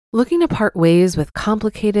Looking to part ways with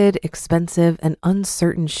complicated, expensive, and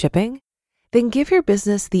uncertain shipping? Then give your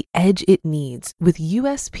business the edge it needs with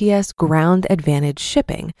USPS Ground Advantage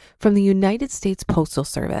shipping from the United States Postal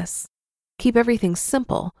Service. Keep everything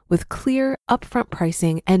simple with clear, upfront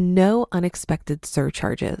pricing and no unexpected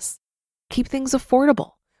surcharges. Keep things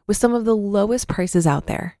affordable with some of the lowest prices out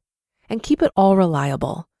there. And keep it all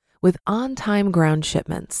reliable with on-time ground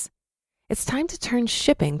shipments. It's time to turn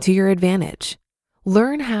shipping to your advantage.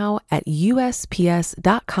 Learn how at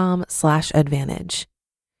USPS.com/advantage.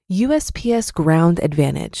 USPS Ground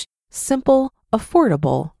Advantage. Simple,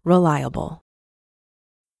 affordable, reliable.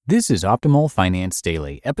 This is Optimal Finance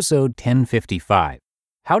Daily, episode 1055,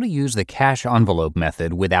 How to Use the Cash Envelope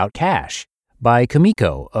Method Without Cash, by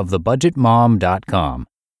Kumiko of thebudgetmom.com.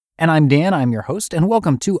 And I'm Dan, I'm your host, and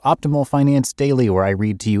welcome to Optimal Finance Daily, where I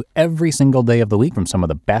read to you every single day of the week from some of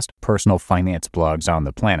the best personal finance blogs on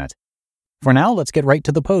the planet. For now, let's get right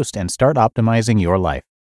to the post and start optimizing your life.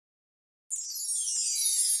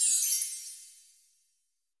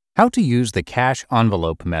 How to Use the Cash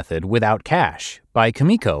Envelope Method Without Cash, by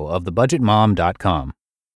Kumiko of thebudgetmom.com.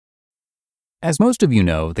 As most of you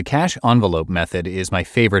know, the cash envelope method is my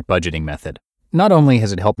favorite budgeting method. Not only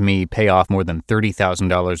has it helped me pay off more than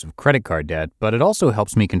 $30,000 of credit card debt, but it also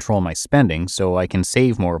helps me control my spending so I can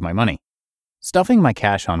save more of my money. Stuffing my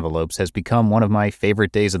cash envelopes has become one of my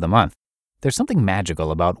favorite days of the month. There's something magical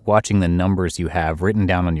about watching the numbers you have written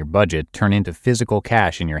down on your budget turn into physical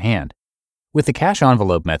cash in your hand. With the cash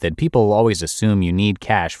envelope method, people always assume you need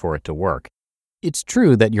cash for it to work. It's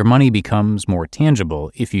true that your money becomes more tangible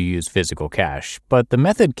if you use physical cash, but the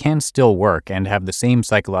method can still work and have the same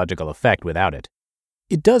psychological effect without it.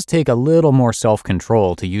 It does take a little more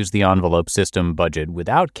self-control to use the envelope system budget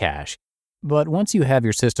without cash, but once you have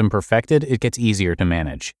your system perfected, it gets easier to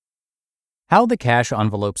manage. How the cash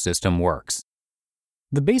envelope system works.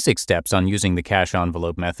 The basic steps on using the cash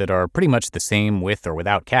envelope method are pretty much the same with or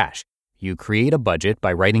without cash. You create a budget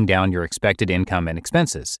by writing down your expected income and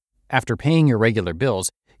expenses. After paying your regular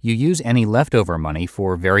bills, you use any leftover money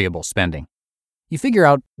for variable spending. You figure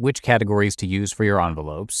out which categories to use for your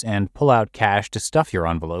envelopes and pull out cash to stuff your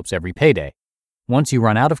envelopes every payday. Once you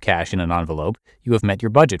run out of cash in an envelope, you have met your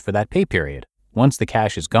budget for that pay period. Once the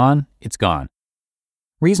cash is gone, it's gone.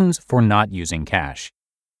 Reasons for not using cash.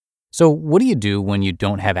 So what do you do when you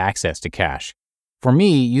don't have access to cash? For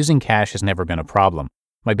me, using cash has never been a problem.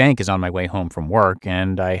 My bank is on my way home from work,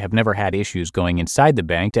 and I have never had issues going inside the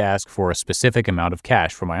bank to ask for a specific amount of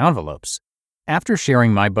cash for my envelopes. After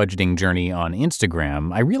sharing my budgeting journey on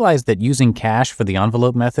Instagram, I realized that using cash for the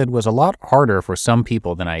envelope method was a lot harder for some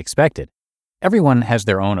people than I expected. Everyone has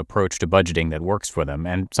their own approach to budgeting that works for them,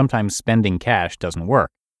 and sometimes spending cash doesn't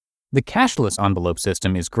work. The cashless envelope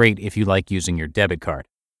system is great if you like using your debit card.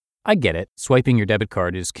 I get it, swiping your debit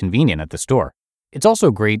card is convenient at the store. It's also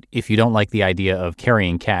great if you don't like the idea of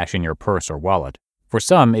carrying cash in your purse or wallet. For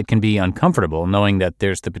some, it can be uncomfortable knowing that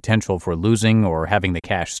there's the potential for losing or having the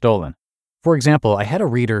cash stolen. For example, I had a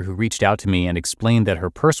reader who reached out to me and explained that her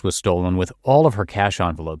purse was stolen with all of her cash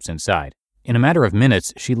envelopes inside. In a matter of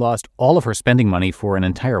minutes, she lost all of her spending money for an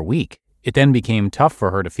entire week. It then became tough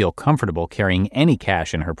for her to feel comfortable carrying any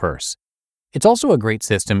cash in her purse. It's also a great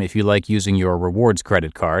system if you like using your rewards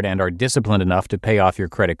credit card and are disciplined enough to pay off your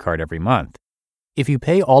credit card every month. If you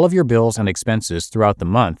pay all of your bills and expenses throughout the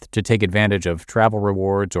month to take advantage of travel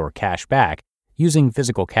rewards or cash back, using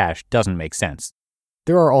physical cash doesn't make sense.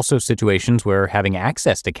 There are also situations where having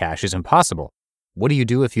access to cash is impossible. What do you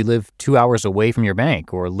do if you live 2 hours away from your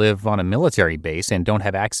bank or live on a military base and don't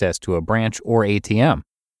have access to a branch or ATM?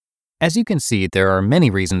 As you can see, there are many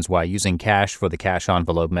reasons why using cash for the cash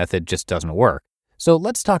envelope method just doesn't work. So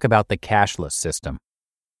let's talk about the cashless system.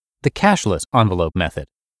 The cashless envelope method.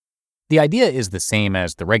 The idea is the same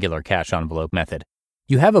as the regular cash envelope method.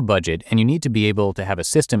 You have a budget and you need to be able to have a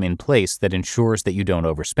system in place that ensures that you don't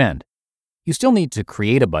overspend. You still need to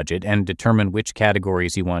create a budget and determine which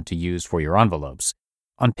categories you want to use for your envelopes.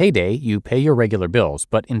 On payday, you pay your regular bills,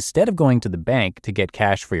 but instead of going to the bank to get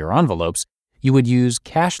cash for your envelopes, you would use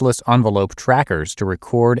cashless envelope trackers to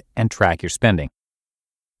record and track your spending.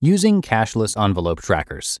 Using cashless envelope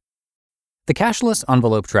trackers. The cashless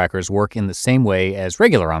envelope trackers work in the same way as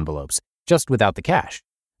regular envelopes, just without the cash.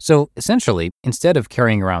 So essentially, instead of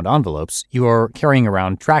carrying around envelopes, you are carrying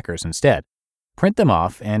around trackers instead. Print them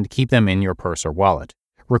off and keep them in your purse or wallet.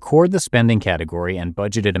 Record the spending category and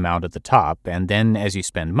budgeted amount at the top, and then as you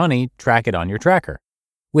spend money, track it on your tracker.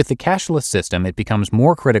 With the cashless system, it becomes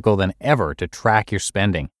more critical than ever to track your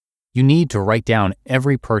spending. You need to write down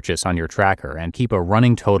every purchase on your tracker and keep a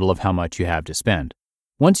running total of how much you have to spend.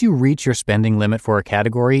 Once you reach your spending limit for a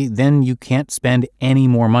category, then you can't spend any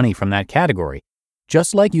more money from that category.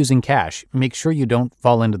 Just like using cash, make sure you don't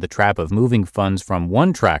fall into the trap of moving funds from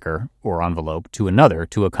one tracker or envelope to another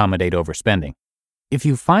to accommodate overspending. If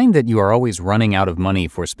you find that you are always running out of money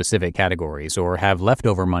for specific categories or have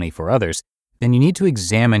leftover money for others, then you need to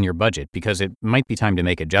examine your budget because it might be time to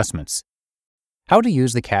make adjustments. How to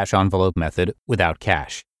use the cash envelope method without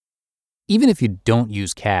cash. Even if you don't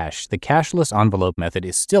use cash, the cashless envelope method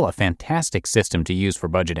is still a fantastic system to use for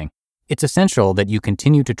budgeting. It's essential that you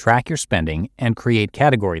continue to track your spending and create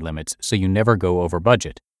category limits so you never go over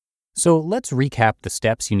budget. So let's recap the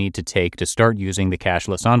steps you need to take to start using the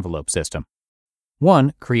cashless envelope system.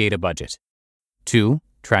 1. Create a budget. 2.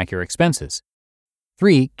 Track your expenses.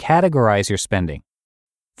 3. Categorize your spending.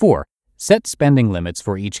 4. Set spending limits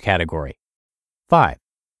for each category. 5.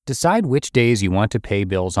 Decide which days you want to pay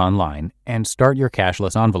bills online and start your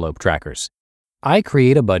cashless envelope trackers. I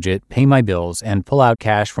create a budget, pay my bills, and pull out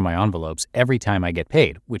cash from my envelopes every time I get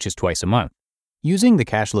paid, which is twice a month. Using the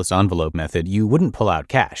cashless envelope method, you wouldn't pull out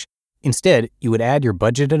cash. Instead, you would add your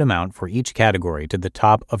budgeted amount for each category to the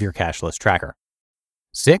top of your cashless tracker.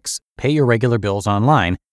 6. Pay your regular bills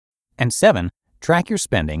online. And 7. Track your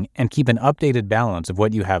spending and keep an updated balance of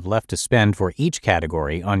what you have left to spend for each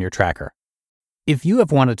category on your tracker. If you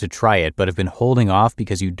have wanted to try it but have been holding off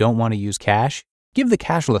because you don't want to use cash, give the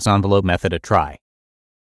cashless envelope method a try.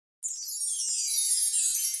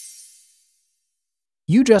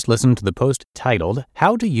 You just listened to the post titled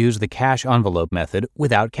How to Use the Cash Envelope Method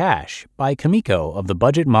Without Cash by Kumiko of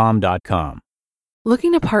thebudgetmom.com.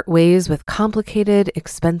 Looking to part ways with complicated,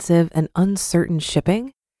 expensive, and uncertain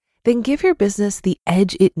shipping? Then give your business the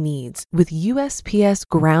edge it needs with USPS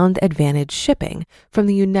Ground Advantage shipping from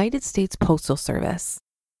the United States Postal Service.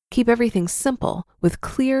 Keep everything simple with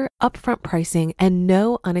clear, upfront pricing and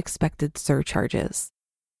no unexpected surcharges.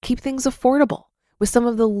 Keep things affordable with some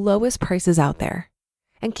of the lowest prices out there.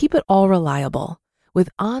 And keep it all reliable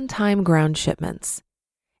with on-time ground shipments.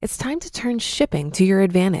 It's time to turn shipping to your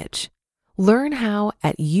advantage. Learn how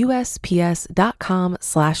at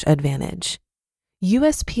USPS.com/advantage.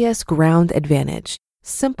 USPS Ground Advantage.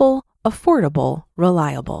 Simple, affordable,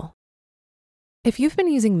 reliable. If you've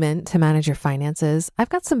been using Mint to manage your finances, I've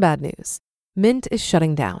got some bad news. Mint is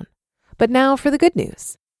shutting down. But now for the good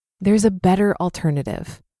news. There's a better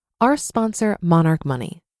alternative. Our sponsor, Monarch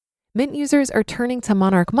Money. Mint users are turning to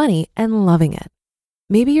Monarch Money and loving it.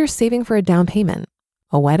 Maybe you're saving for a down payment,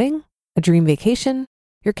 a wedding, a dream vacation,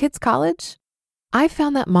 your kids' college. I've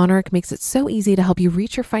found that Monarch makes it so easy to help you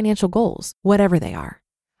reach your financial goals, whatever they are.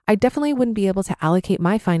 I definitely wouldn't be able to allocate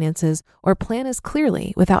my finances or plan as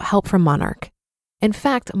clearly without help from Monarch. In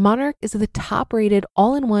fact, Monarch is the top-rated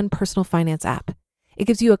all-in-one personal finance app. It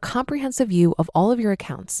gives you a comprehensive view of all of your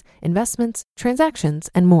accounts, investments, transactions,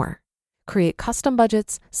 and more. Create custom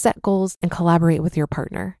budgets, set goals, and collaborate with your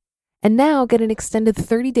partner. And now get an extended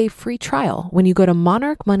 30-day free trial when you go to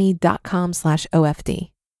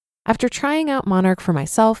monarchmoney.com/OFD. After trying out Monarch for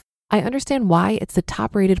myself, I understand why it's the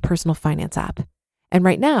top-rated personal finance app. And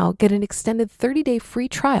right now, get an extended 30-day free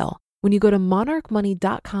trial when you go to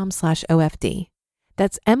monarchmoney.com/OFD.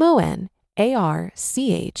 That's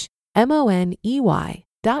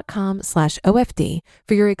monarchmoney.com/OFD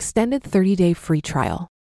for your extended 30-day free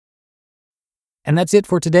trial. And that's it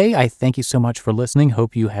for today. I thank you so much for listening.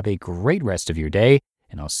 Hope you have a great rest of your day,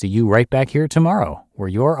 and I'll see you right back here tomorrow where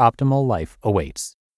your optimal life awaits.